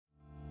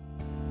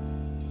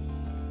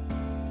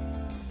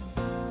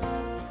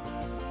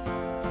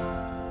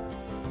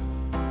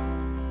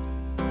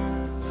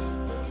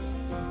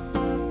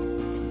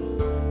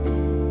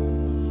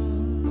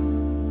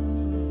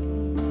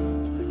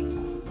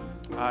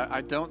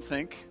I don't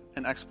think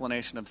an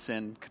explanation of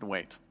sin can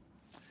wait.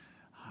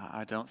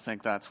 I don't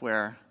think that's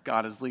where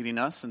God is leading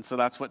us, and so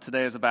that's what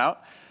today is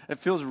about. It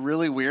feels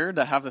really weird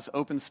to have this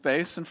open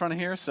space in front of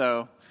here,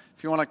 so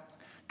if you want to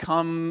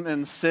come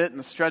and sit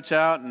and stretch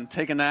out and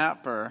take a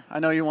nap, or I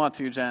know you want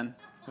to, Jen.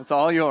 It's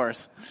all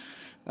yours.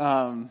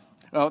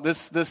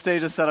 This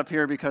stage is set up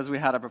here because we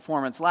had a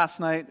performance last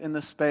night in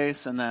this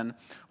space, and then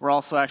we're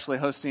also actually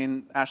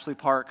hosting Ashley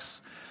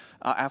Park's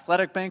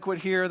athletic banquet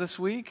here this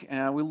week,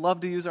 and we love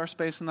to use our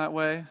space in that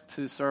way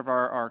to serve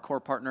our core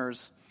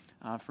partners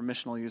for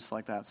missional use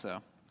like that.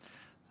 So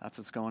that's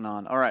what's going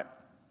on. All right.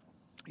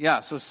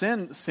 Yeah, so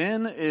sin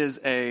is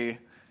a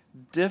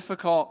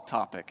difficult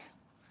topic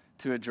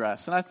to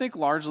address, and I think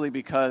largely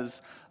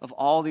because of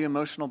all the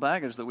emotional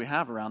baggage that we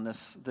have around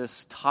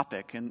this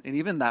topic and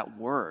even that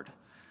word.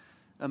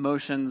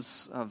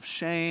 Emotions of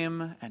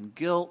shame and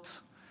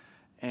guilt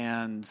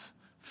and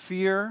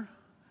fear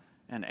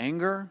and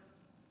anger.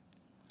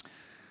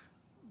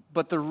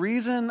 But the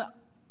reason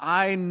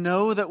I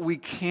know that we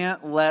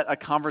can't let a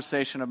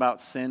conversation about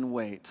sin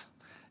wait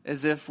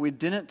is if we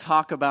didn't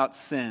talk about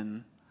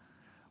sin,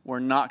 we're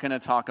not going to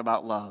talk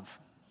about love.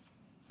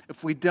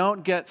 If we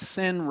don't get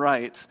sin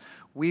right,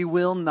 we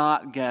will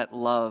not get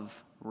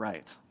love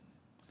right.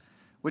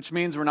 Which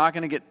means we're not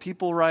going to get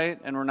people right,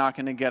 and we're not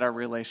going to get our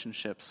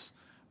relationships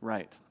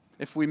right.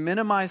 If we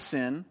minimize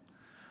sin,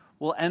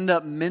 we'll end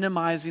up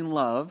minimizing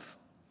love,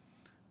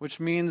 which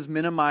means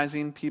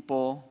minimizing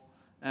people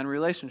and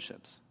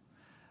relationships.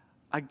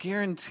 I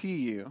guarantee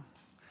you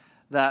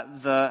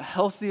that the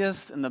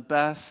healthiest and the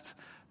best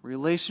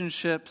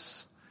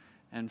relationships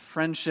and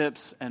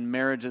friendships and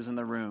marriages in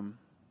the room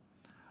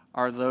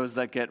are those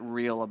that get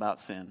real about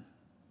sin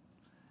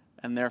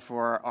and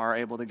therefore are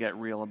able to get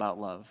real about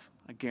love.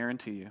 I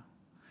guarantee you.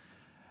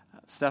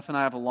 Steph and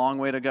I have a long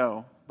way to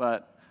go,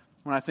 but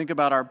when I think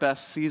about our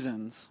best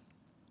seasons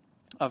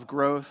of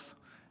growth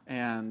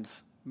and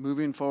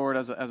moving forward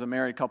as a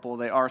married couple,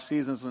 they are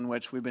seasons in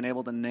which we've been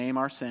able to name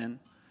our sin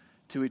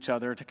to each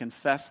other, to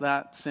confess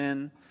that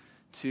sin,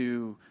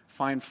 to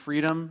find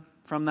freedom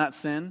from that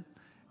sin,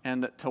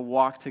 and to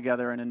walk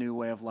together in a new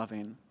way of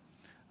loving.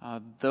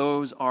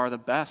 Those are the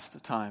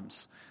best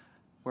times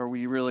where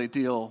we really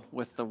deal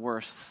with the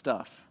worst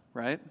stuff,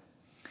 right?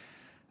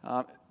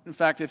 In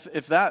fact,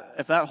 if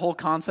that whole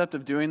concept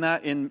of doing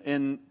that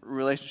in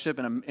relationship,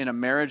 in a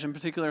marriage in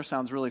particular,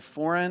 sounds really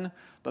foreign,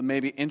 but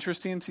maybe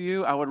interesting to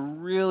you, I would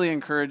really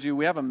encourage you.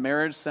 We have a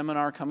marriage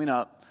seminar coming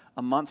up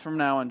a month from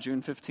now on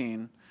June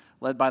 15,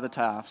 led by the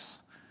Tafts.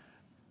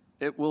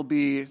 It will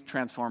be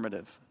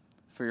transformative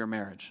for your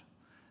marriage.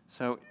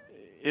 So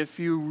if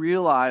you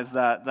realize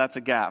that that's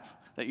a gap,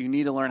 that you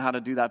need to learn how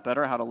to do that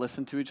better, how to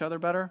listen to each other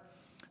better,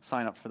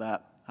 sign up for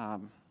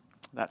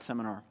that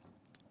seminar.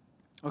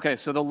 Okay,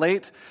 so the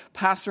late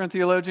pastor and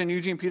theologian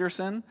Eugene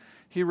Peterson,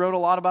 he wrote a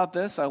lot about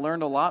this. I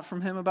learned a lot from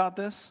him about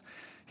this.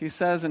 He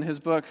says in his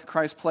book,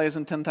 Christ Plays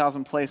in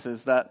 10,000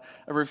 Places, that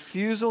a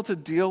refusal to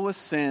deal with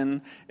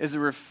sin is a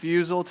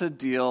refusal to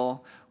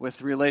deal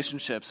with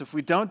relationships. If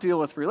we don't deal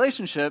with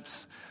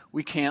relationships,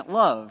 we can't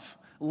love.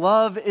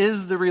 Love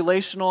is the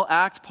relational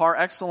act par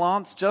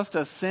excellence, just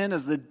as sin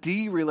is the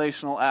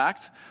de-relational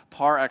act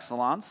par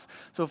excellence.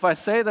 So if I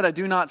say that I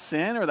do not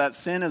sin, or that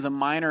sin is a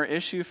minor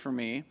issue for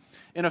me,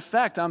 in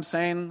effect, I'm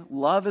saying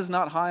love is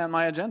not high on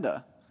my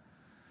agenda.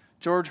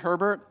 George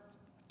Herbert,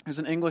 who's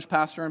an English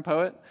pastor and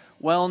poet,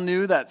 well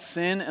knew that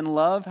sin and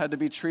love had to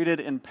be treated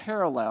in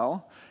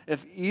parallel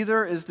if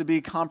either is to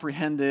be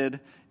comprehended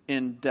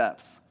in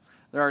depth.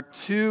 There are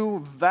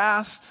two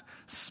vast,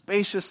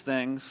 spacious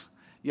things,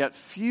 yet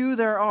few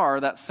there are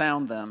that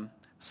sound them: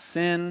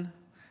 sin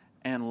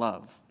and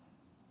love.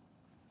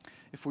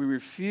 If we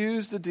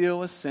refuse to deal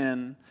with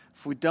sin,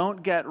 if we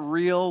don't get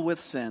real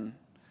with sin,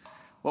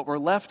 what we're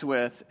left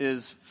with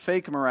is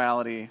fake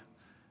morality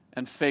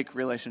and fake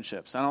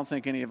relationships. I don't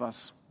think any of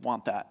us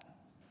want that.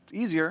 It's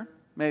easier,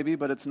 maybe,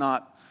 but it's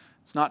not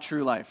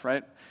true life,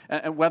 right?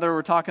 And whether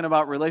we're talking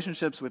about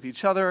relationships with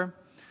each other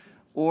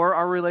or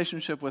our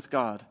relationship with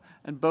God,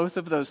 and both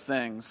of those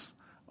things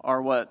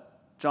are what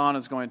John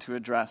is going to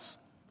address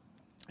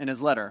in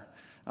his letter.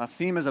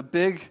 Theme is a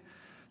big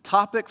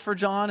topic for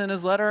John in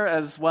his letter,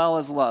 as well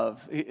as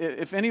love.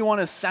 If anyone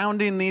is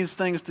sounding these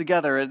things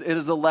together, it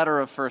is a letter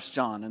of 1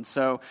 John. And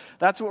so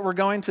that's what we're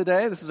going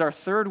today. This is our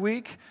third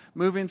week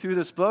moving through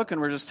this book,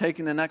 and we're just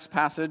taking the next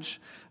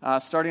passage,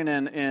 starting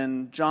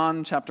in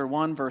John chapter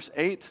 1, verse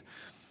 8.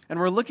 And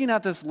we're looking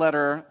at this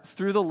letter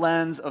through the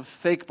lens of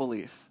fake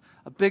belief.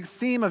 A big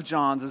theme of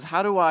John's is,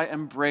 how do I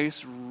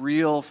embrace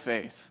real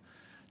faith,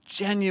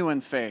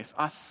 genuine faith,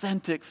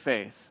 authentic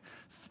faith?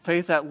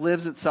 Faith that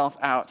lives itself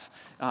out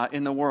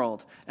in the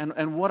world.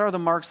 And what are the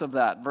marks of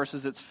that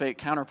versus its fake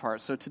counterpart?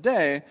 So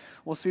today,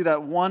 we'll see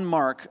that one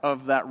mark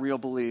of that real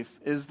belief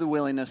is the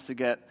willingness to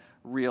get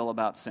real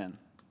about sin.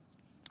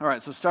 All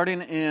right, so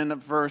starting in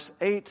verse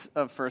 8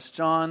 of 1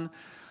 John.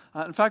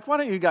 In fact, why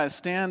don't you guys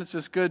stand? It's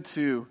just good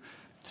to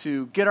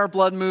get our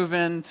blood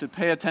moving, to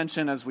pay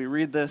attention as we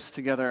read this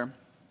together.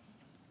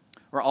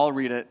 Or I'll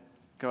read it.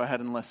 Go ahead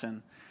and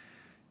listen.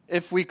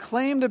 If we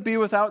claim to be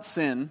without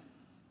sin,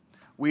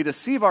 we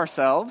deceive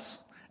ourselves,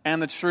 and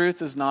the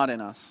truth is not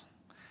in us.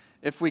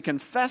 If we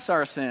confess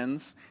our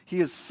sins,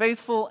 he is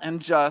faithful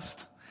and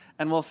just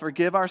and will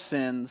forgive our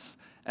sins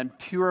and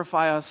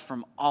purify us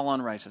from all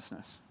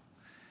unrighteousness.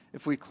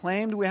 If we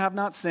claimed we have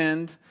not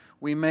sinned,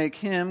 we make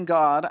him,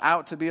 God,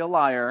 out to be a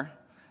liar,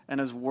 and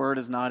his word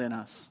is not in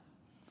us.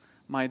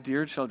 My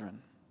dear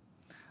children,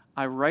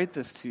 I write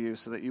this to you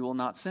so that you will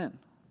not sin.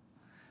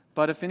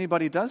 But if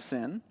anybody does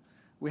sin,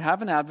 we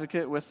have an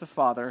advocate with the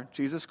Father,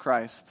 Jesus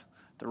Christ,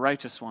 the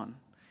righteous one.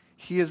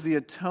 He is the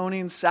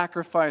atoning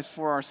sacrifice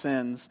for our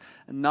sins,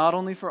 and not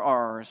only for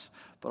ours,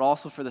 but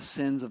also for the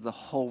sins of the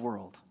whole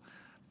world.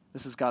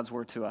 This is God's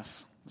word to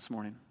us this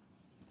morning.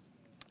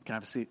 Can I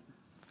have a seat?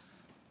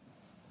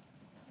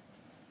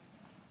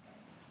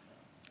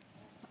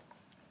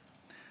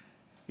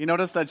 You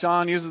notice that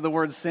John uses the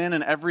word sin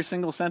in every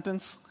single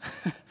sentence?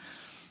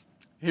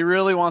 He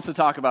really wants to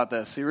talk about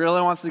this. He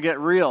really wants to get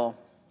real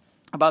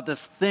about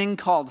this thing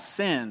called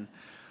sin.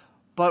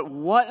 But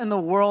what in the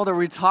world are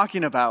we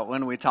talking about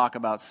when we talk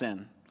about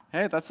sin?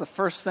 Hey, that's the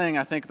first thing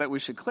I think that we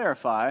should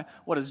clarify.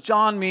 What does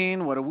John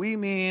mean? What do we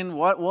mean?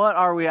 What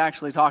are we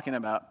actually talking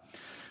about?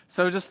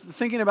 So just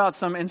thinking about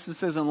some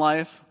instances in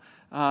life,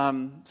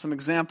 some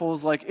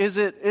examples, like is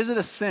it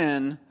a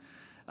sin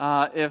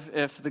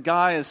if the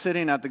guy is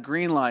sitting at the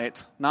green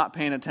light, not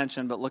paying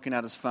attention, but looking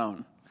at his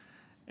phone?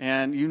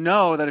 And you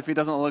know that if he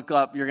doesn't look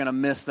up, you're going to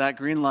miss that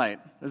green light.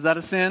 Is that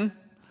a sin?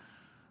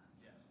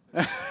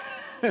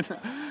 Yeah.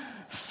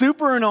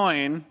 Super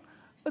annoying.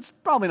 It's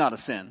probably not a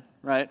sin,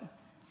 right?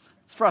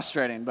 It's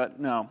frustrating, but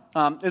no.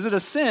 Is it a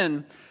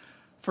sin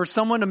for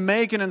someone to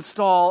make and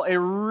install a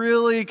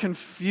really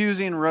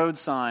confusing road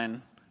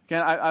sign?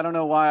 Again, I don't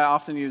know why I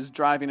often use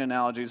driving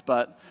analogies,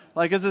 but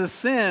is it a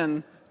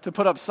sin to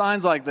put up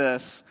signs like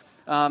this?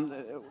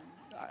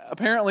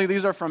 Apparently,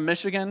 these are from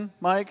Michigan,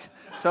 Mike.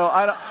 So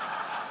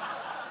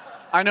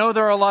I know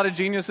there are a lot of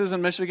geniuses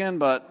in Michigan,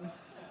 but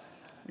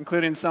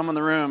including some in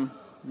the room,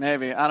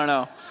 maybe. I don't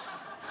know.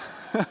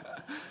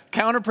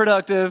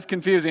 Counterproductive,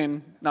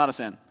 confusing, not a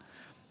sin.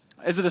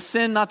 Is it a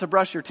sin not to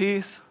brush your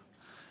teeth?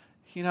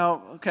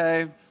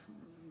 Okay,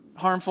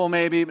 harmful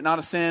maybe, but not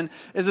a sin.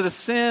 Is it a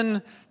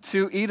sin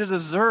to eat a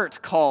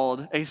dessert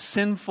called a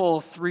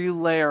sinful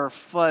 3-layer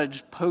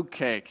fudge poke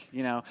cake?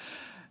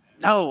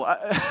 No.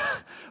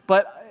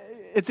 But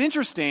it's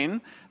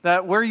interesting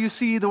that where you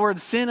see the word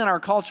sin in our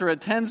culture, it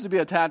tends to be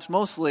attached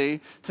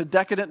mostly to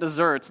decadent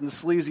desserts and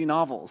sleazy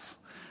novels.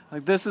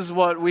 This is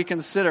what we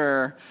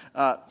consider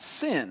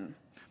sin.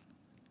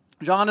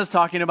 John is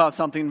talking about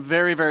something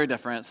very, very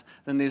different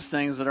than these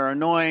things that are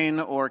annoying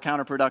or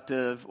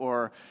counterproductive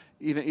or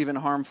even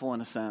harmful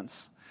in a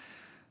sense.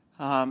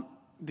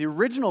 The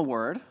original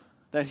word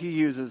that he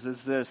uses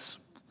is this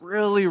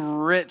really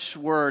rich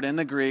word in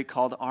the Greek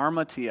called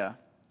harmatia.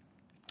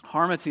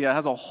 Harmatia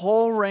has a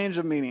whole range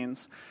of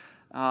meanings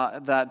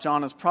that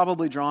John is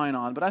probably drawing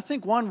on, but I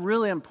think one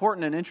really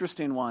important and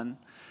interesting one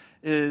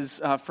is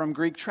from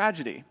Greek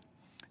tragedy.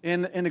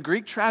 In the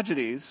Greek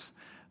tragedies,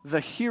 the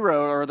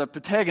hero or the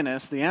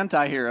protagonist, the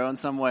anti-hero in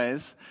some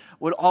ways,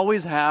 would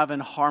always have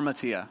an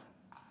harmatia,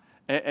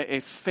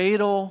 a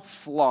fatal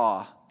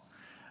flaw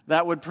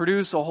that would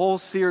produce a whole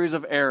series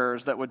of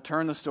errors that would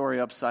turn the story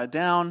upside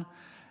down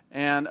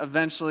and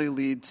eventually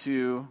lead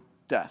to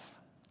death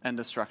and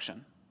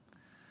destruction.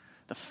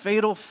 The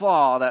fatal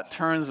flaw that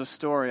turns the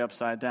story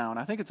upside down.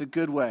 I think it's a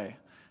good way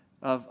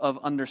of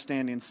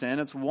understanding sin.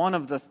 It's one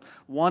of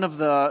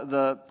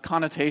the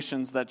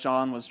connotations that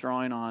John was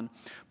drawing on.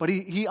 But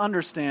he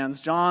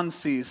understands, John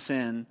sees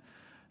sin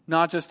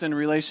not just in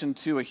relation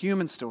to a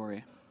human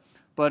story,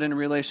 but in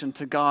relation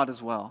to God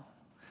as well.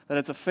 That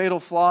it's a fatal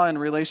flaw in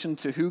relation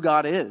to who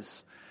God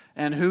is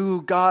and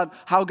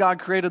how God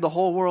created the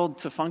whole world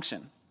to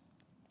function.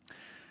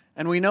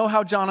 And we know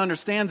how John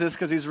understands this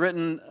because he's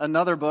written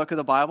another book of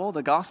the Bible,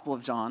 the Gospel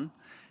of John.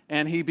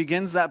 And he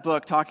begins that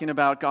book talking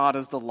about God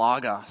as the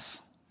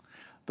Logos,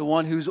 the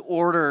one who's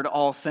ordered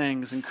all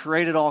things and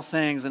created all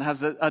things and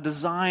has a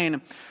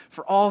design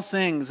for all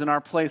things in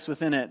our place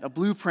within it, a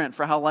blueprint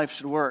for how life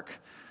should work.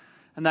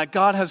 And that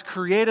God has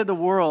created the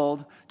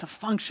world to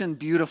function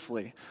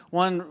beautifully.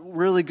 One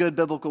really good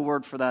biblical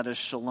word for that is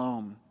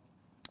shalom.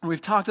 And we've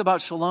talked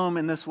about shalom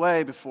in this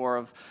way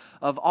before,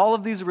 of all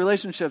of these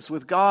relationships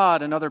with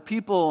God and other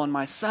people and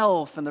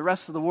myself and the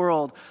rest of the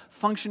world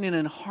functioning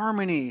in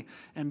harmony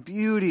and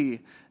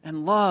beauty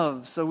and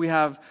love. So we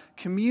have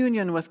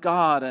communion with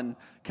God and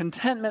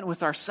contentment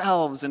with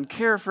ourselves and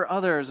care for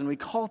others, and we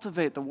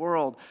cultivate the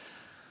world.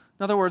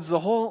 In other words, the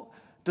whole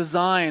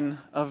design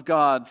of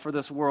God for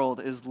this world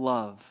is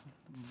love.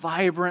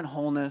 Vibrant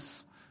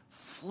wholeness,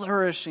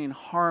 flourishing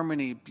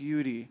harmony,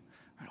 beauty,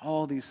 and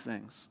all these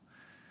things.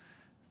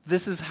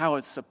 This is how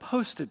it's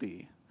supposed to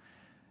be.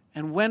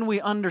 And when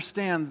we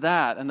understand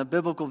that and the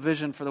biblical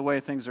vision for the way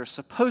things are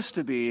supposed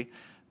to be,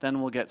 then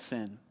we'll get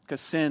sin.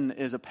 Because sin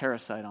is a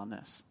parasite on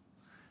this.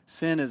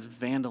 Sin is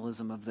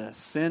vandalism of this.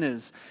 Sin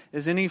is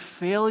any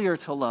failure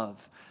to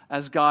love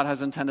as God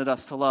has intended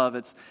us to love.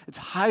 It's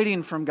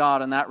hiding from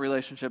God in that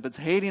relationship. It's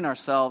hating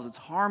ourselves. It's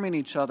harming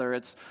each other.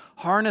 It's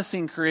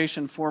harnessing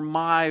creation for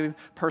my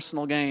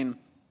personal gain.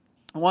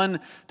 One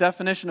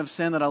definition of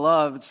sin that I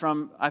love, it's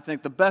from, I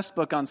think, the best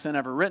book on sin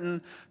ever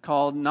written,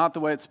 called Not the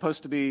Way It's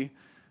Supposed to Be.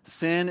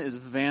 Sin is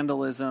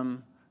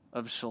vandalism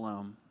of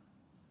shalom.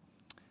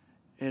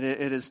 It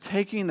is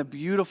taking the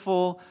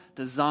beautiful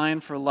design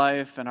for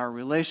life and our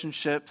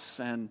relationships,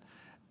 and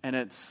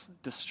it's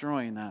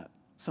destroying that.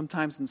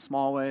 Sometimes in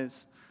small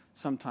ways,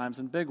 sometimes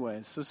in big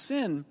ways. So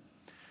sin,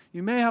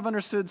 you may have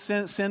understood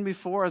sin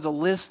before as a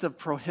list of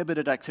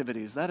prohibited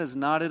activities. That is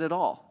not it at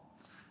all.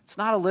 It's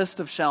not a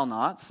list of shall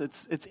nots.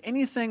 It's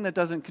anything that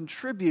doesn't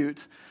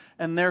contribute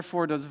and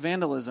therefore does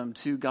vandalism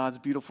to God's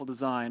beautiful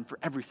design for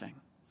everything.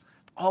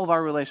 All of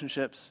our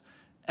relationships,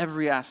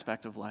 every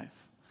aspect of life.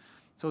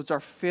 So it's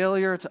our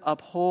failure to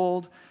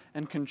uphold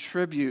and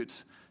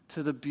contribute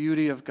to the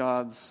beauty of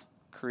God's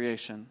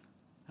creation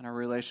and our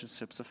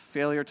relationships, a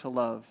failure to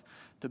love,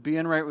 to be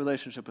in right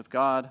relationship with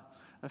God,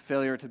 a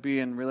failure to be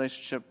in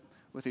relationship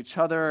with each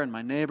other and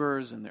my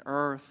neighbors and the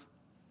earth.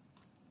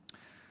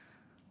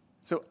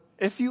 So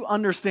if you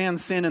understand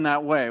sin in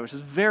that way, which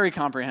is very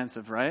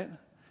comprehensive, right?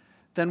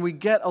 Then we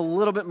get a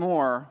little bit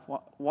more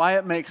why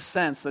it makes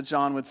sense that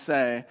John would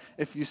say,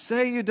 if you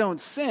say you don't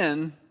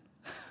sin,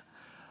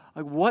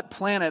 like what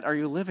planet are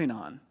you living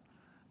on?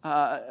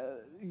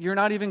 You're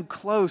not even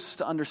close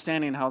to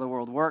understanding how the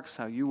world works,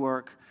 how you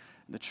work.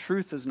 The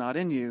truth is not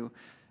in you,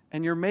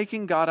 and you're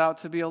making God out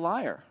to be a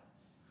liar.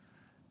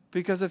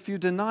 Because if you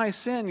deny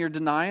sin, you're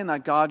denying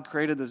that God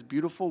created this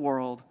beautiful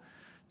world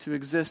to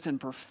exist in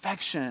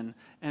perfection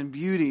and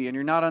beauty, and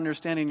you're not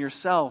understanding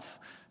yourself,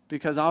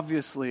 because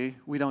obviously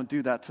we don't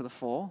do that to the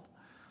full.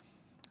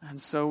 And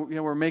so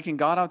we're making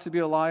God out to be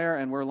a liar,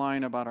 and we're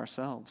lying about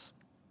ourselves.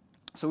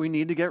 So we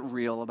need to get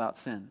real about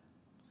sin.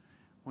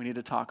 We need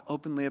to talk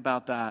openly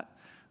about that.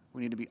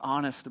 We need to be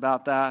honest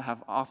about that,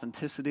 have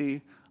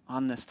authenticity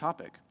on this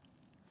topic.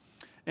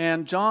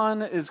 And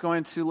John is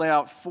going to lay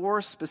out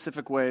 4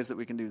 specific ways that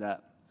we can do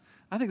that.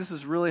 I think this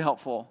is really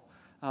helpful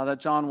that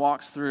John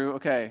walks through,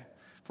 okay,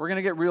 if we're going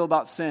to get real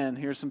about sin,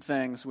 here's some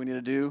things we need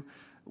to do,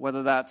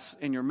 whether that's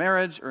in your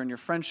marriage or in your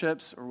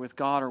friendships or with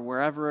God or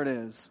wherever it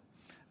is.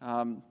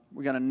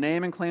 We got to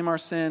name and claim our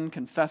sin,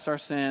 confess our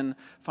sin,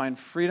 find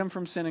freedom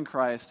from sin in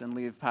Christ, and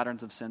leave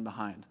patterns of sin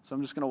behind. So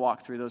I'm just going to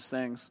walk through those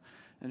things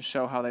and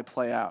show how they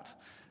play out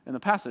in the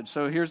passage.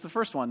 So here's the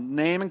first one.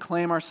 Name and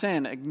claim our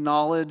sin.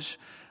 Acknowledge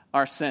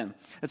our sin.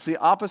 It's the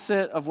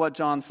opposite of what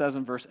John says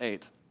in verse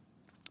 8.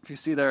 If you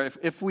see there,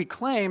 if we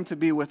claim to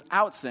be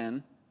without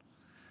sin,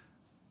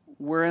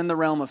 we're in the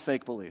realm of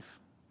fake belief.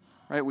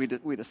 Right? We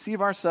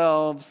deceive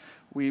ourselves.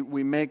 We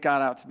make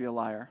God out to be a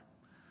liar.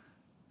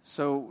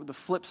 So the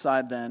flip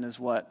side then is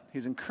what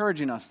he's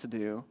encouraging us to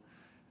do.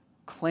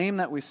 Claim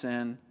that we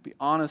sin, be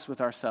honest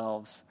with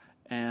ourselves,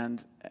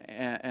 and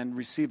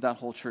receive that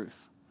whole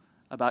truth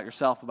about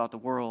yourself, about the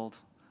world,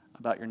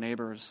 about your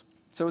neighbors.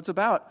 So it's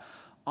about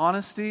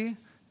honesty,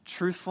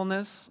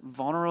 truthfulness,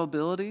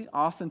 vulnerability,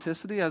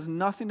 authenticity. It has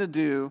nothing to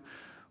do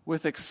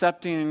with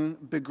accepting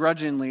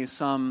begrudgingly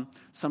some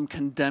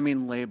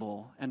condemning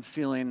label and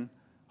feeling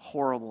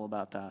horrible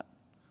about that.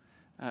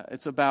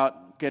 It's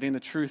about getting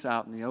the truth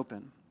out in the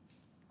open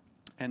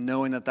and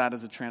knowing that that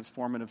is a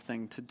transformative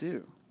thing to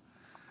do.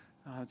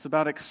 It's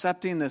about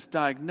accepting this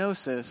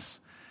diagnosis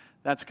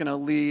that's going to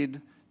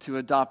lead to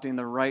adopting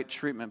the right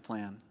treatment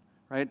plan,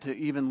 right? To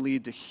even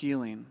lead to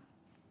healing.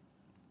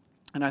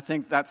 And I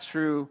think that's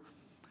true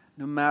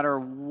no matter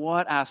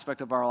what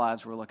aspect of our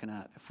lives we're looking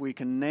at. If we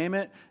can name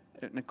it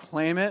and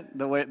claim it,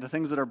 the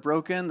things that are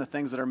broken, the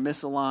things that are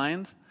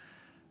misaligned,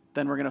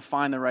 then we're going to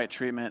find the right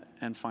treatment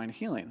and find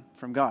healing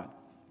from God.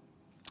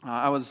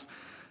 I was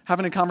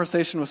having a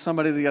conversation with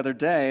somebody the other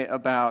day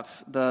about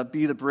the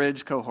Be the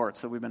Bridge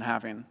cohorts that we've been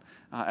having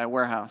at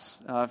Warehouse.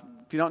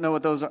 If you don't know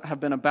what those have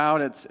been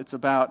about, it's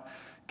about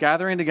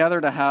gathering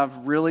together to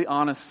have really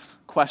honest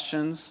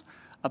questions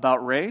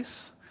about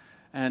race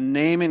and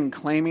naming and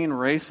claiming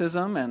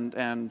racism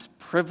and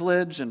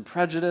privilege and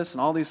prejudice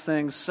and all these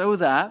things so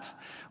that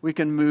we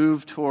can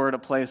move toward a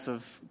place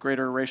of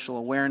greater racial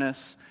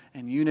awareness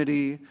and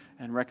unity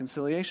and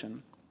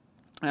reconciliation.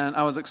 And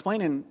I was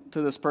explaining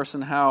to this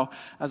person how,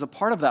 as a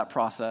part of that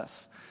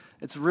process,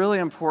 it's really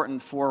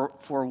important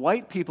for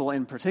white people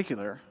in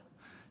particular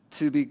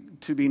to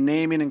be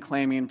naming and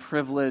claiming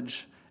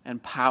privilege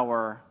and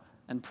power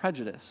and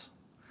prejudice.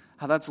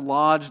 How that's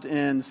lodged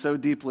in so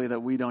deeply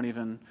that we don't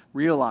even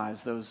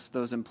realize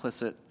those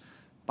implicit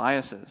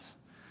biases.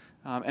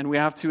 And we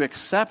have to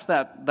accept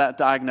that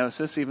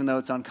diagnosis, even though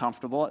it's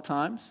uncomfortable at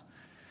times,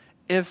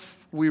 if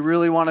we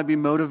really want to be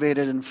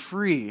motivated and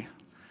free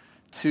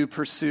to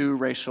pursue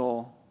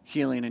racial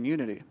healing and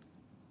unity.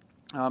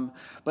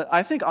 But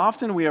I think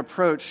often we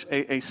approach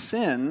a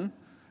sin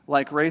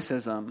like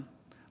racism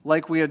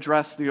like we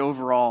address the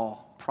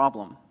overall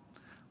problem,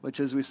 which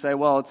is we say,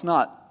 well, it's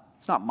not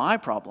my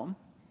problem.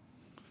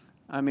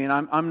 I mean,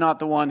 I'm not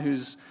the one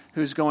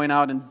who's going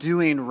out and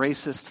doing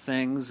racist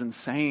things and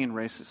saying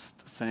racist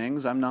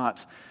things. I'm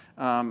not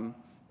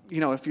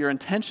If your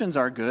intentions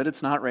are good,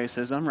 it's not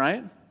racism,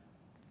 right?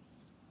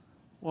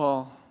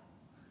 Well,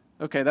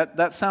 okay,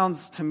 that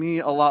sounds to me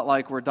a lot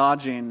like we're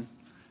dodging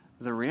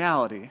the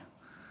reality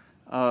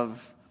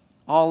of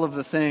all of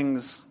the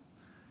things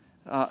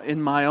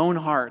in my own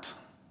heart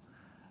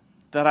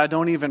that I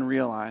don't even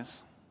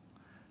realize.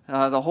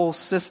 The whole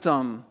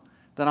system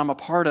that I'm a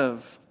part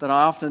of that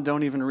I often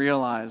don't even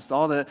realize.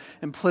 All the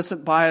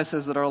implicit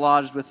biases that are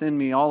lodged within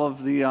me. All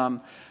of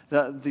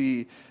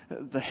the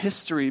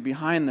history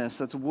behind this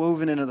that's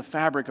woven into the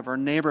fabric of our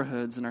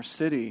neighborhoods and our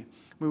city.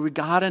 We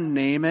got to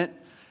name it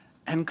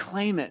and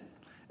claim it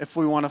if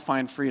we want to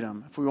find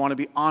freedom, if we want to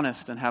be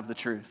honest and have the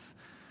truth.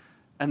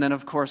 And then,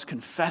 of course,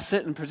 confess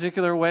it in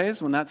particular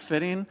ways when that's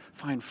fitting,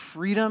 find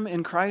freedom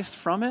in Christ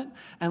from it,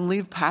 and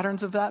leave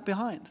patterns of that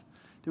behind.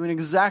 Doing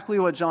exactly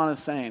what John is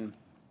saying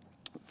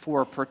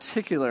for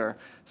particular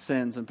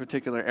sins in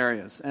particular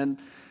areas. And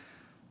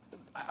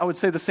I would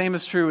say the same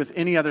is true with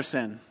any other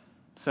sin.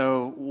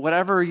 So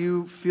whatever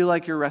you feel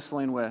like you're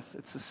wrestling with,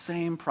 it's the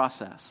same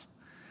process.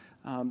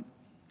 I'm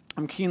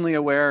keenly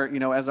aware,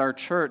 as our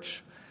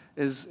church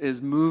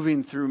is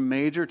moving through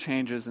major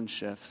changes and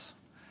shifts,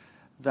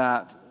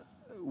 that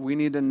we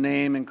need to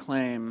name and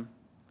claim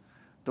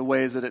the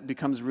ways that it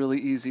becomes really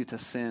easy to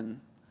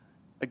sin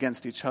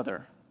against each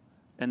other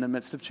in the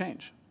midst of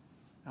change.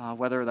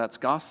 Whether that's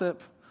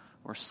gossip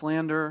or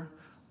slander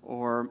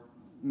or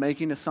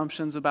making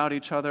assumptions about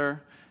each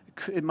other.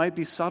 It might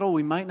be subtle,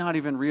 we might not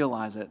even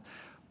realize it.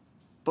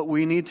 But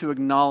we need to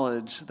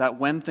acknowledge that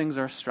when things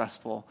are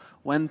stressful,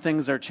 when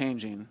things are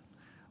changing,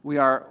 we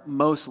are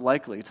most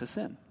likely to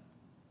sin.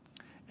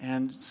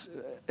 And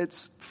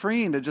it's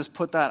freeing to just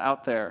put that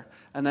out there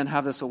and then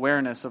have this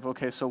awareness of,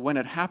 okay, so when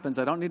it happens,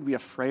 I don't need to be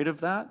afraid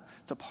of that.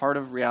 It's a part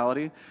of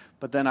reality.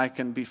 But then I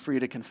can be free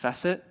to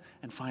confess it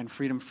and find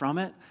freedom from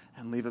it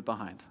and leave it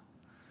behind.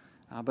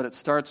 But it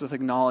starts with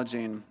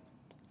acknowledging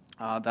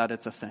that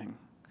it's a thing.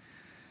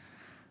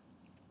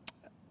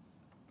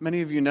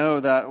 Many of you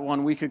know that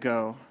 1 week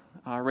ago,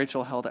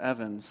 Rachel Held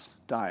Evans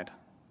died.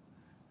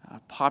 A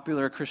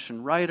popular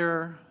Christian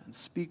writer and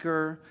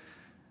speaker.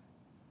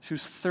 She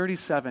was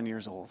 37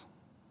 years old.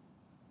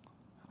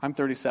 I'm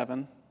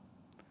 37.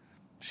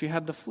 She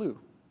had the flu.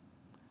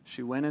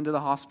 She went into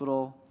the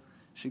hospital.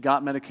 She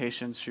got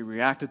medications. She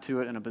reacted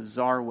to it in a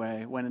bizarre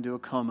way, went into a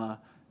coma,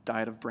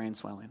 died of brain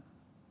swelling.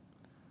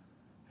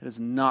 It is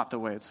not the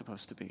way it's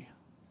supposed to be.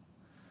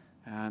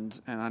 And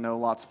I know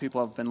lots of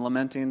people have been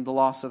lamenting the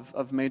loss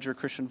of major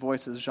Christian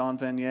voices, Jean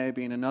Vanier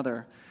being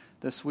another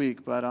this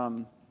week. But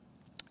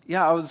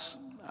I was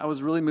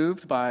really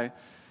moved by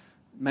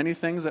many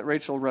things that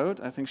Rachel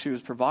wrote. I think she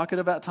was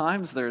provocative at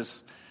times.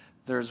 There's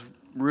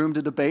room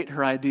to debate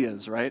her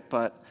ideas, right?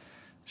 But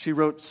she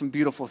wrote some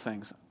beautiful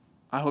things.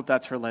 I hope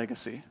that's her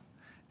legacy.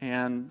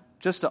 And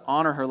just to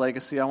honor her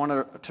legacy, I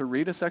want to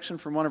read a section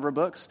from one of her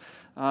books,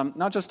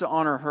 not just to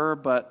honor her,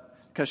 but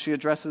because she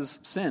addresses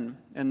sin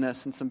in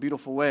this in some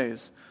beautiful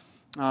ways.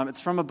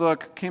 It's from a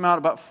book, came out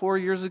about 4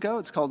 years ago.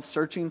 It's called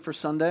Searching for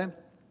Sunday.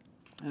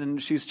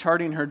 And she's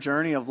charting her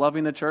journey of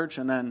loving the church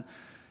and then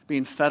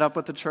being fed up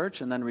with the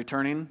church and then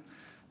returning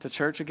to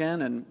church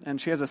again. And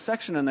she has a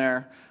section in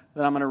there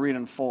that I'm going to read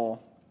in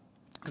full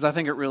because I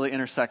think it really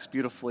intersects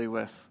beautifully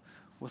with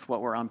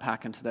what we're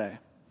unpacking today.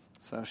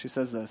 So she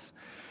says this.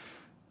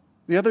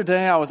 The other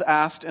day I was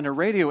asked in a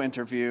radio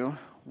interview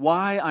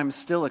why I'm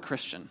still a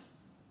Christian.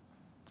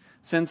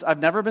 Since I've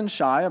never been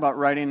shy about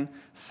writing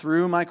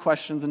through my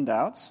questions and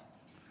doubts,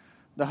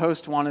 the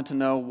host wanted to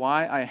know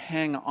why I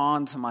hang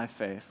on to my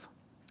faith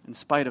in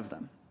spite of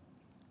them.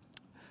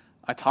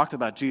 I talked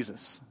about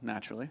Jesus,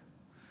 naturally,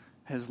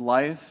 his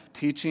life,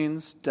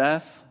 teachings,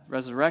 death,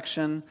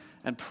 resurrection,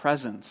 and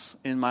presence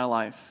in my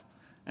life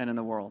and in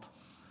the world.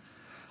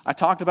 I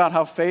talked about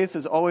how faith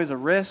is always a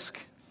risk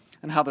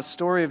and how the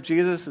story of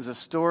Jesus is a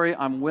story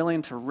I'm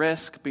willing to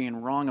risk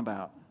being wrong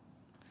about.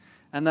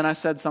 And then I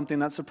said something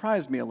that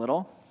surprised me a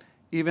little,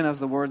 even as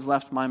the words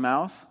left my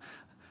mouth.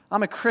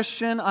 I'm a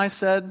Christian, I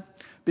said,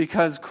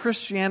 because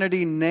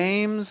Christianity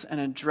names and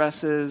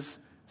addresses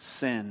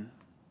sin.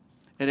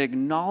 It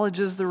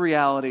acknowledges the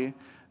reality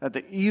that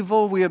the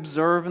evil we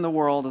observe in the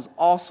world is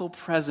also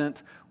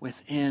present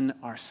within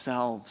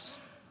ourselves.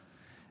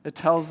 It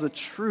tells the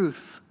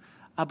truth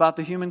about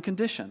the human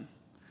condition,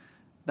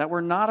 that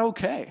we're not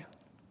okay.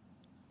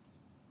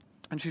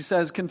 And she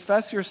says,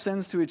 confess your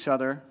sins to each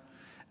other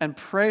and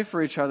pray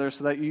for each other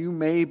so that you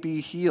may be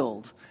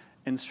healed,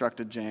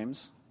 instructed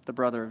James, the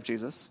brother of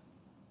Jesus.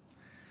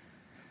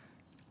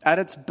 At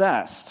its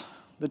best,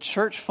 the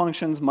church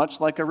functions much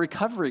like a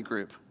recovery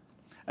group,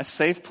 a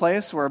safe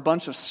place where a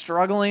bunch of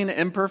struggling,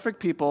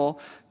 imperfect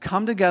people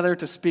come together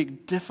to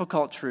speak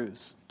difficult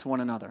truths to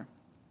one another.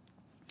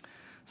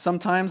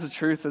 Sometimes the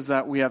truth is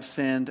that we have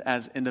sinned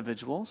as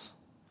individuals.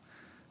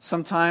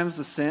 Sometimes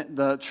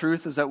the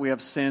truth is that we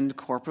have sinned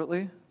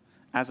corporately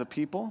as a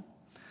people.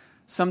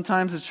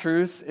 Sometimes the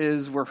truth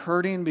is we're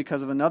hurting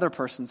because of another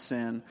person's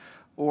sin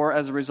or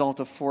as a result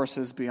of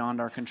forces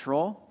beyond our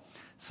control.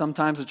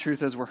 Sometimes the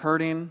truth is we're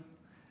hurting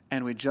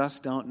and we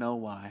just don't know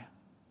why.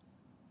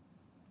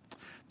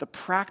 the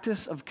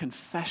practice of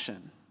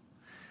confession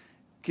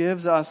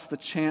gives us the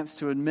chance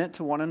to admit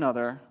to one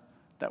another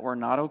that we're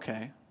not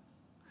okay,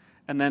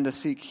 and then to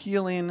seek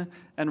healing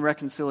and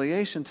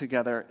reconciliation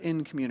together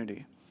in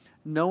community.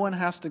 No one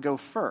has to go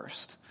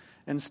first.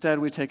 Instead,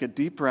 we take a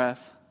deep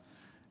breath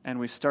and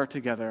we start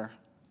together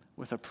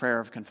with a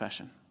prayer of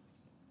confession.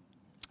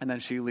 And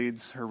then she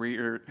leads her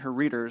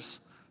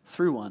readers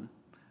through one.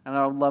 And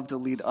I would love to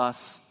lead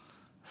us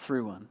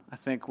through one. I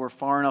think we're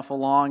far enough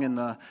along in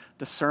the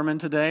sermon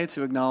today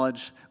to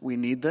acknowledge we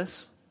need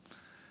this.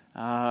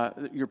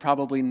 You're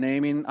probably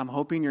I'm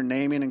hoping you're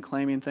naming and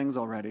claiming things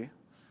already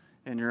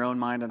in your own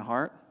mind and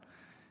heart.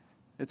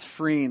 It's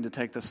freeing to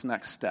take this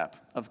next step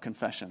of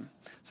confession.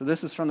 So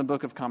this is from the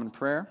Book of Common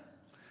Prayer.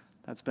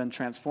 That's been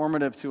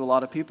transformative to a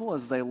lot of people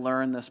as they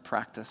learn this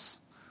practice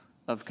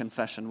of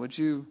confession. Would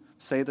you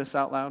say this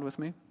out loud with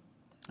me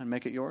and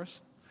make it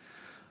yours?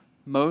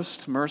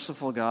 Most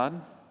merciful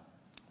God,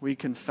 we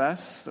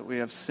confess that we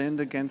have sinned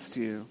against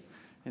you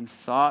in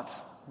thought,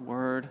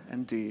 word,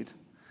 and deed,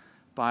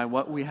 by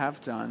what we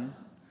have done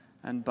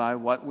and by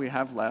what we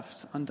have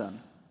left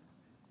undone.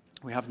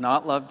 We have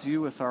not loved you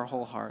with our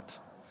whole heart.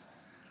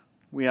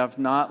 We have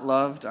not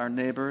loved our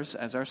neighbors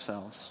as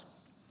ourselves.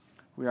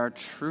 We are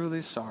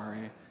truly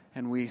sorry,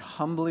 and we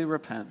humbly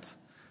repent.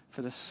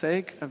 For the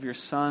sake of your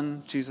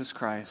Son, Jesus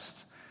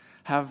Christ,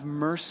 have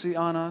mercy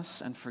on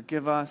us and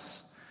forgive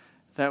us,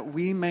 that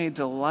we may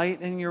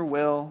delight in your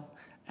will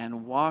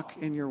and walk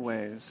in your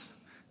ways,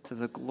 to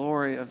the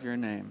glory of your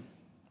name.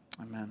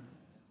 Amen.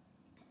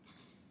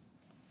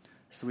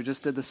 So we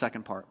just did the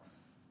second part.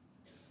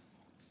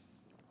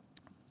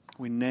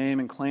 We name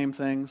and claim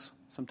things,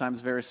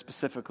 sometimes very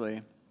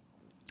specifically,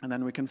 and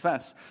then we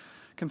confess.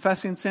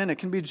 Confessing sin, it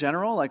can be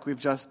general, like we've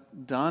just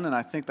done, and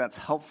I think that's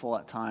helpful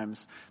at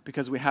times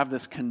because we have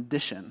this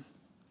condition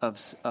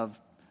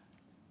of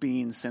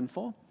being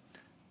sinful.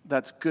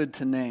 That's good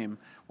to name,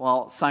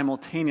 while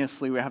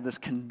simultaneously we have this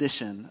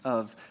condition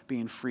of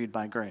being freed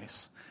by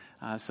grace.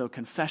 So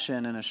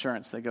confession and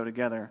assurance, they go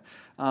together.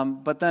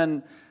 But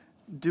then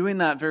doing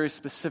that very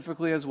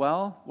specifically as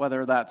well,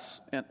 whether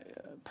that's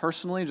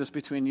personally, just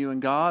between you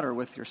and God, or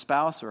with your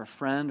spouse or a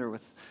friend, or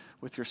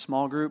with your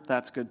small group,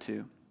 that's good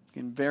too.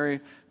 Being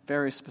very,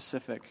 very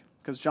specific.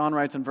 Because John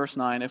writes in verse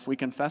 9, if we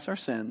confess our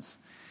sins,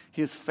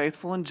 he is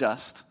faithful and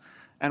just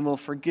and will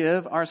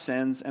forgive our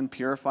sins and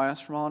purify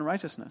us from all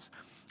unrighteousness.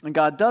 And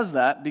God does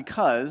that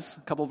because,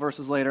 a couple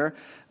verses later,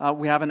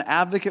 we have an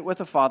advocate with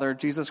the Father,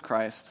 Jesus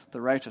Christ, the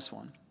righteous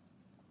one.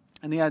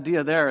 And the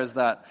idea there is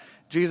that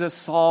Jesus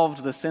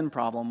solved the sin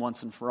problem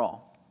once and for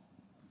all.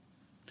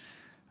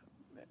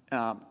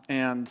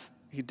 And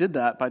he did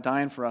that by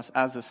dying for us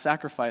as a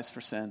sacrifice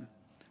for sin,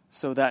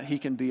 so that he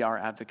can be our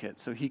advocate,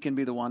 so he can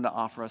be the one to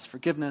offer us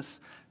forgiveness,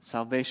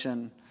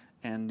 salvation,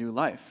 and new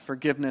life.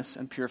 Forgiveness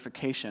and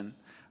purification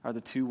are the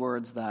two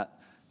words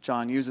that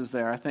John uses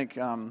there. I think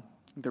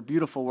they're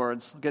beautiful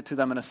words. I'll get to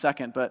them in a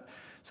second. But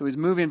so he's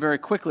moving very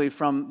quickly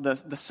from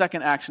the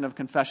second action of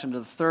confession to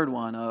the third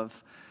one of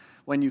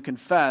when you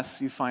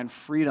confess, you find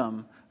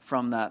freedom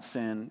from that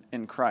sin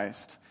in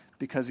Christ,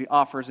 because he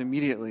offers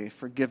immediately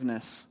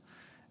forgiveness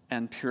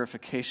and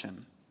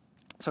purification.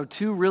 So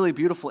two really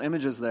beautiful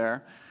images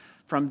there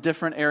from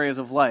different areas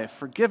of life.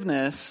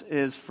 Forgiveness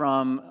is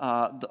from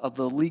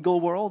the legal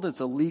world. It's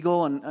a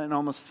legal and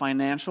almost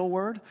financial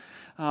word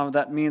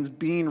that means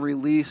being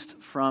released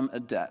from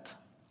a debt.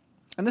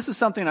 And this is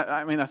something,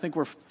 I think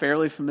we're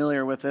fairly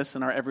familiar with this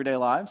in our everyday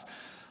lives.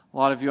 A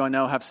lot of you I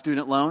know have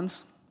student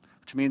loans,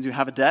 which means you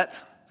have a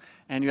debt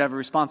and you have a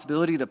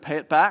responsibility to pay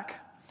it back.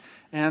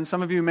 And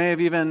some of you may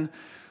have even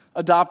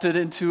adopted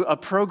into a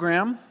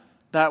program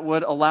that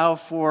would allow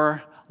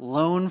for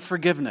loan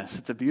forgiveness.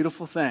 It's a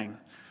beautiful thing.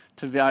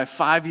 I have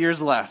 5 years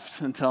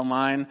left until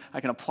I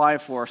can apply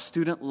for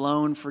student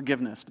loan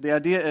forgiveness. But the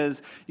idea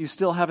is you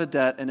still have a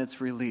debt and it's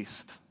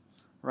released,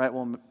 right?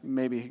 Well,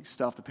 maybe you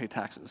still have to pay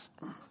taxes,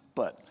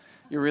 but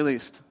you're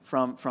released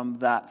from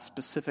that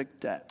specific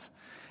debt.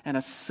 And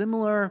a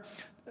similar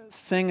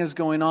thing is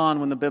going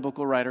on when the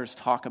biblical writers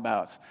talk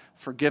about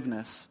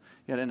forgiveness,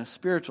 yet in a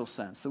spiritual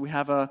sense, that we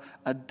have a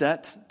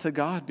debt to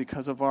God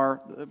because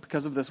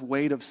of this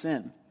weight of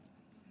sin.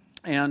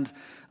 And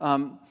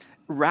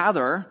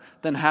rather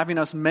than having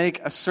us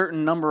make a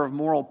certain number of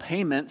moral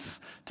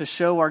payments to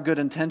show our good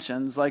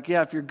intentions, like,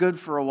 yeah, if you're good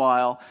for a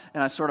while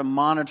and I sort of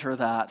monitor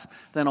that,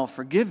 then I'll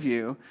forgive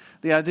you.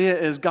 The idea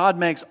is God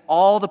makes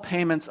all the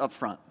payments up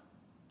front.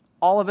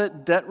 All of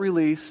it, debt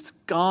released,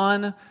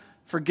 gone,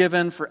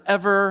 forgiven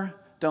forever,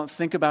 don't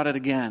think about it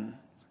again,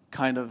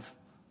 kind of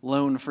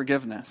loan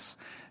forgiveness.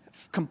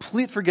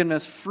 Complete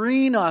forgiveness,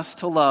 freeing us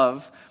to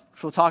love,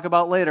 which we'll talk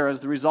about later as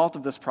the result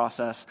of this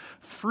process,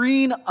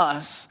 freeing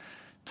us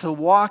to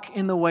walk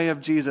in the way of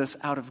Jesus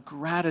out of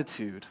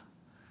gratitude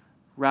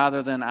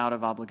rather than out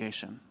of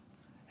obligation.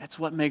 It's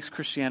what makes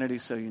Christianity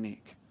so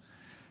unique.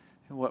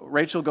 And what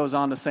Rachel goes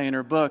on to say in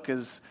her book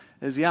is,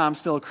 yeah, I'm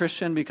still a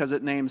Christian because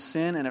it names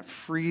sin and it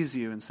frees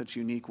you in such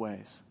unique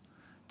ways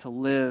to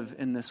live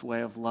in this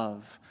way of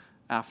love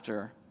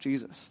after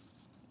Jesus.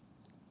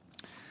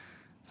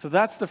 So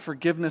that's the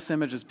forgiveness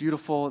image. It's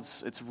beautiful.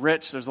 It's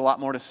rich. There's a lot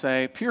more to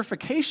say.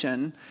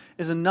 Purification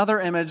is another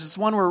image. It's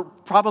one we're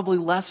probably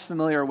less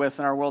familiar with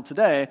in our world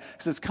today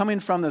because it's coming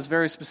from this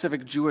very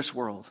specific Jewish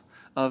world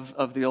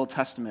of the Old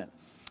Testament.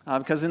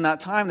 Because in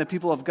that time, the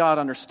people of God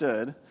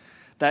understood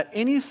that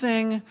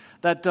anything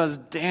that does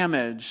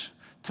damage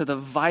to the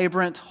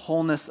vibrant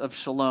wholeness of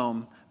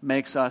shalom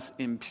makes us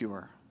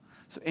impure.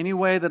 So any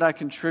way that I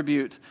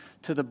contribute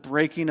to the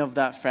breaking of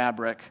that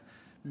fabric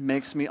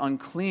makes me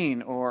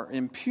unclean or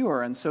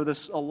impure. And so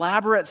this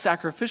elaborate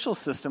sacrificial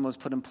system was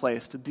put in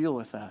place to deal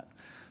with that,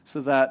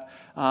 so that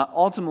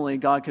ultimately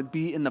God could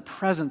be in the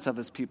presence of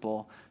his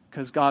people,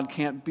 because God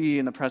can't be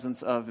in the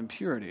presence of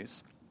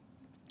impurities.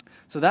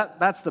 So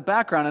that's the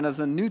background. And as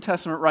the New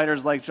Testament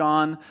writers like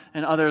John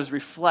and others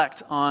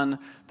reflect on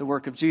the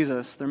work of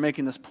Jesus, they're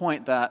making this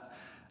point that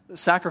the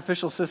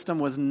sacrificial system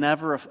was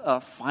never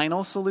a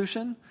final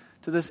solution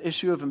to this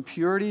issue of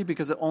impurity,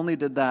 because it only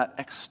did that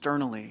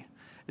externally.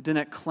 It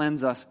didn't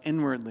cleanse us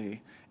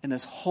inwardly in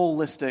this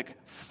holistic,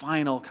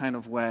 final kind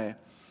of way.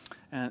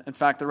 And in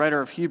fact, the writer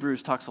of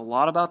Hebrews talks a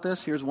lot about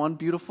this. Here's one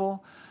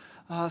beautiful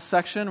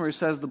section where he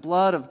says, the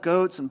blood of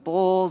goats and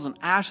bulls and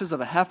ashes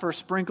of a heifer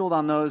sprinkled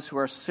on those who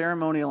are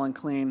ceremonial and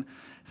clean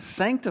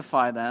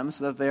sanctify them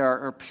so that they are,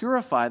 or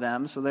purify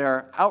them so they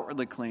are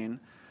outwardly clean.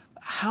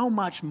 How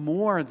much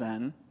more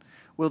then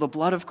will the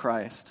blood of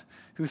Christ,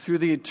 who through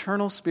the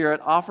eternal Spirit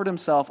offered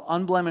himself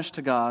unblemished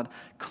to God,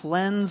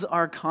 cleanse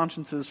our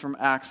consciences from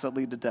acts that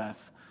lead to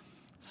death,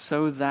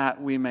 so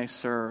that we may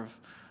serve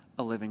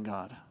a living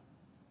God?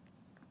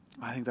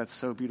 I think that's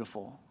so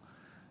beautiful.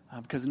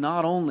 Because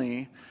not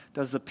only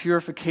does the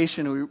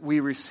purification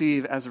we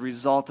receive as a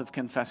result of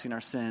confessing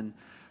our sin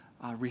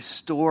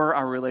restore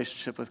our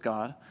relationship with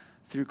God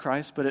through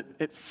Christ, but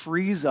it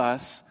frees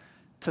us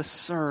to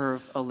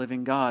serve a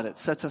living God. It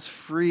sets us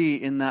free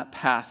in that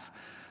path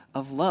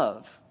of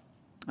love.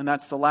 And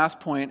that's the last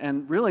point.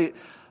 And really,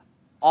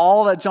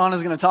 all that John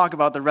is going to talk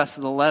about the rest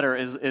of the letter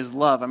is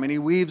love. I mean, he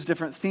weaves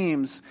different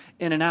themes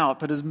in and out,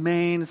 but his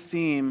main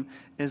theme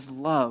is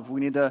love.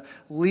 We need to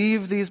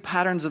leave these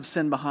patterns of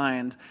sin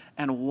behind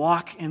and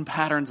walk in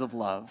patterns of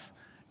love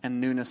and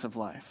newness of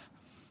life.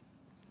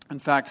 In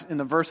fact, in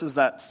the verses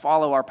that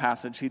follow our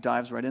passage, he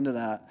dives right into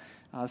that.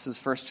 This is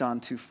 1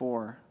 John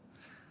 2:4. It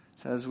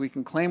says, we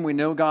can claim we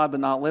know God but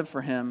not live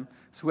for him.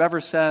 So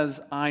whoever says,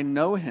 I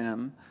know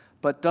him,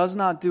 but does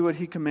not do what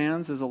he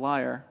commands is a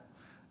liar,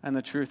 and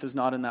the truth is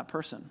not in that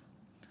person.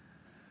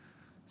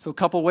 So a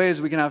couple ways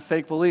we can have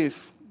fake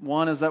belief.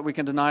 One is that we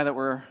can deny that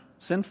we're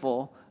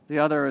sinful. The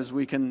other is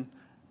we can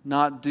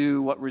not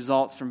do what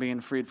results from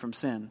being freed from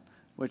sin,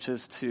 which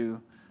is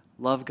to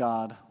love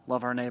God,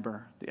 love our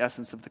neighbor, the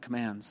essence of the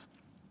commands.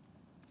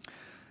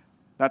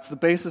 That's the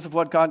basis of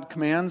what God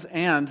commands,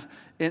 and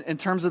in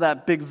terms of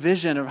that big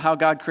vision of how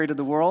God created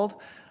the world,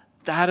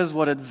 that is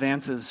what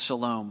advances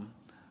shalom,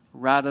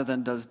 rather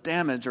than does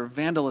damage or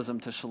vandalism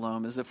to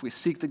shalom, is if we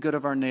seek the good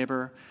of our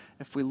neighbor,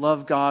 if we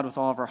love God with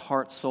all of our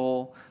heart,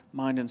 soul,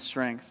 mind, and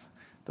strength.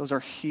 Those are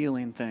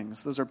healing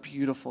things. Those are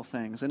beautiful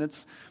things. And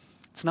it's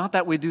not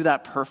that we do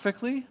that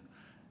perfectly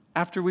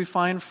after we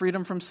find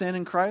freedom from sin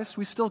in Christ.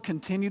 We still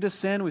continue to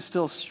sin. We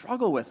still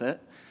struggle with it.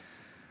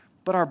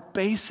 But our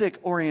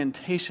basic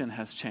orientation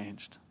has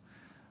changed.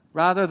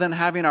 Rather than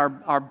having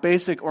our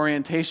basic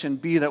orientation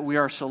be that we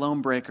are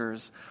shalom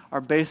breakers,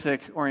 our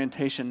basic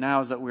orientation now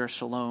is that we are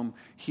shalom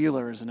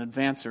healers and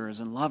advancers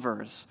and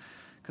lovers,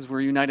 because we're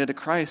united to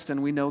Christ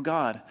and we know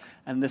God,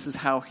 and this is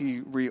how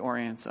he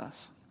reorients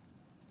us.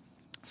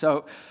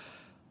 So,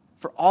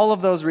 for all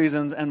of those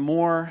reasons and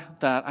more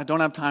that I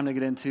don't have time to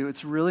get into,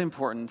 it's really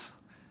important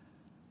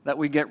that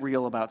we get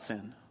real about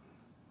sin.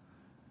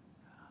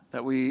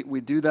 That we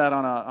do that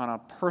on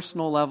a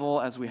personal level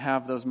as we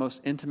have those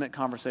most intimate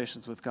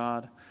conversations with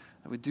God.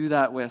 That we do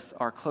that with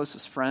our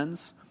closest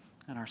friends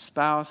and our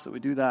spouse. That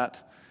we do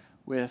that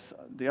with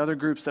the other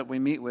groups that we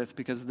meet with,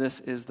 because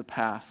this is the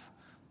path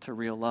to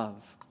real love.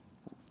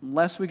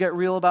 Unless we get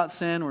real about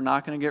sin, we're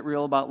not going to get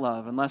real about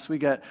love. Unless we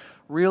get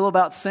real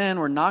about sin,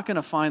 we're not going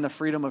to find the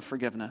freedom of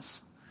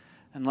forgiveness.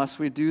 Unless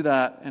we do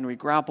that and we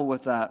grapple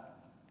with that,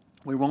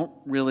 we won't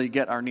really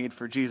get our need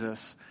for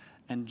Jesus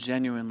and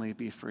genuinely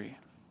be free.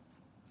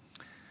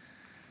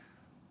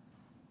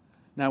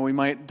 Now, we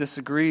might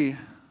disagree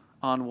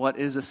on what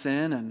is a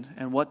sin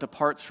and what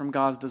departs from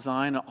God's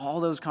design. All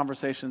those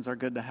conversations are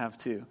good to have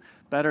too.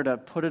 Better to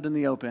put it in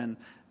the open,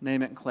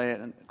 name it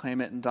and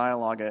claim it and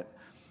dialogue it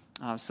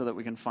so that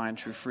we can find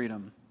true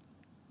freedom.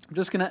 I'm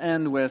just going to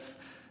end with,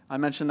 I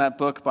mentioned that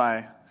book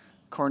by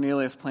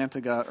Cornelius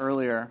Plantinga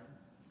earlier.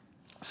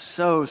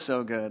 So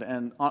good.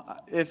 And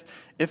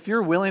if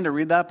you're willing to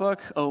read that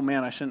book, oh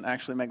man, I shouldn't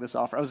actually make this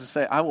offer. I was going to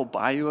say, I will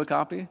buy you a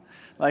copy.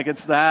 Like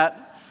it's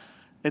that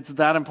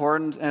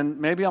important, and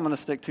maybe I'm going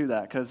to stick to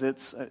that because it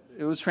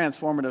was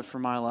transformative for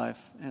my life,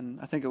 and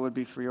I think it would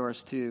be for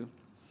yours too.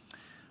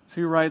 So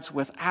he writes,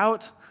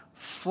 without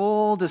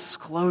full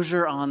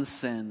disclosure on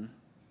sin,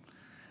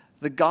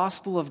 the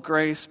gospel of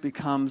grace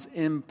becomes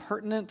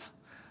impertinent,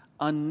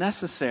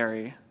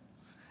 unnecessary,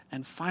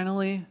 and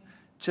finally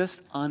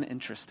just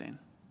uninteresting.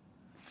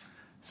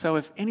 So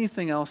if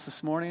anything else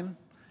this morning,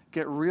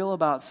 get real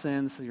about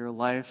sin so your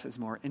life is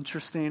more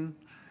interesting,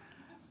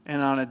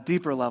 and on a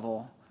deeper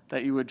level,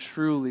 that you would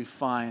truly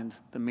find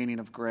the meaning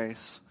of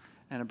grace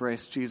and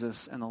embrace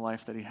Jesus and the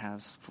life that he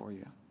has for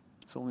you.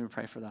 So let me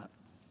pray for that.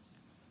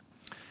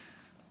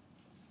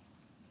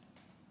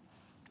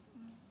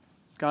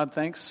 God,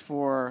 thanks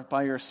for,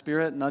 by your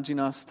Spirit, nudging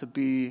us to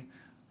be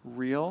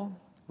real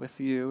with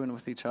you and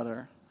with each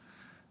other.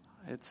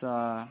 It's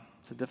a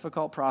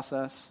difficult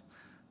process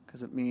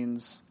because it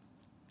means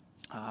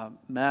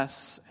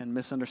mess and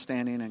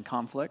misunderstanding and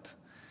conflict.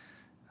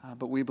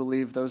 But we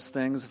believe those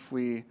things, if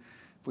we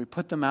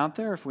put them out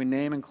there, if we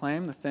name and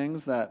claim the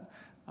things that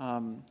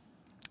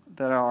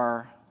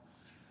are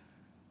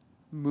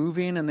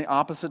moving in the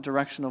opposite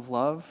direction of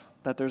love,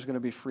 that there's going to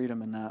be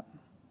freedom in that.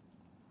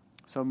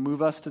 So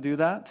move us to do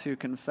that, to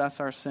confess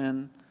our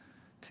sin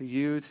to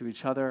you, to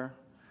each other,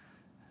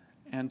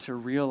 and to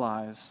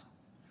realize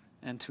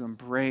and to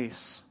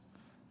embrace,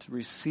 to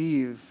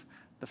receive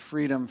the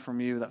freedom from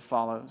you that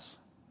follows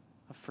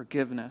of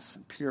forgiveness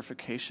and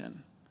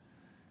purification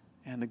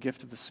and the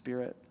gift of the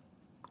Spirit.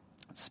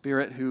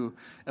 Spirit who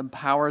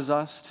empowers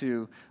us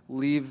to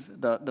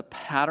leave the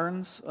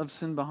patterns of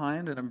sin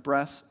behind and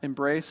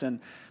embrace and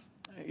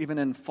even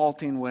in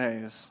faulting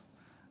ways,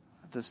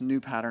 this new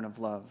pattern of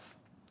love.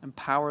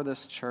 Empower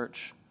this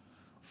church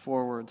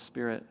forward,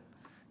 Spirit.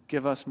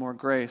 Give us more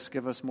grace.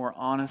 Give us more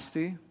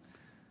honesty.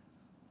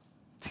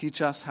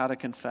 Teach us how to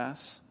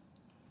confess.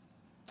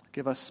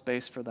 Give us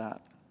space for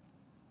that.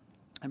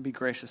 And be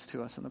gracious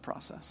to us in the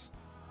process.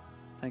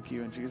 Thank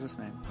you in Jesus'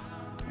 name.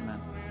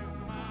 Amen.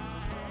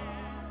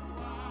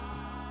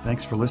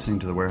 Thanks for listening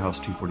to the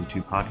Warehouse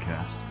 242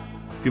 podcast.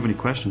 If you have any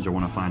questions or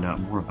want to find out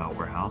more about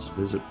Warehouse,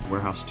 visit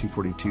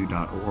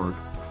warehouse242.org or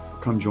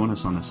come join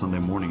us on a Sunday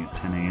morning at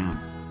 10 a.m.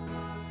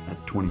 at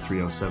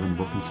 2307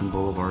 Wilkinson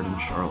Boulevard in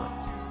Charlotte.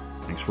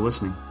 Thanks for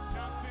listening.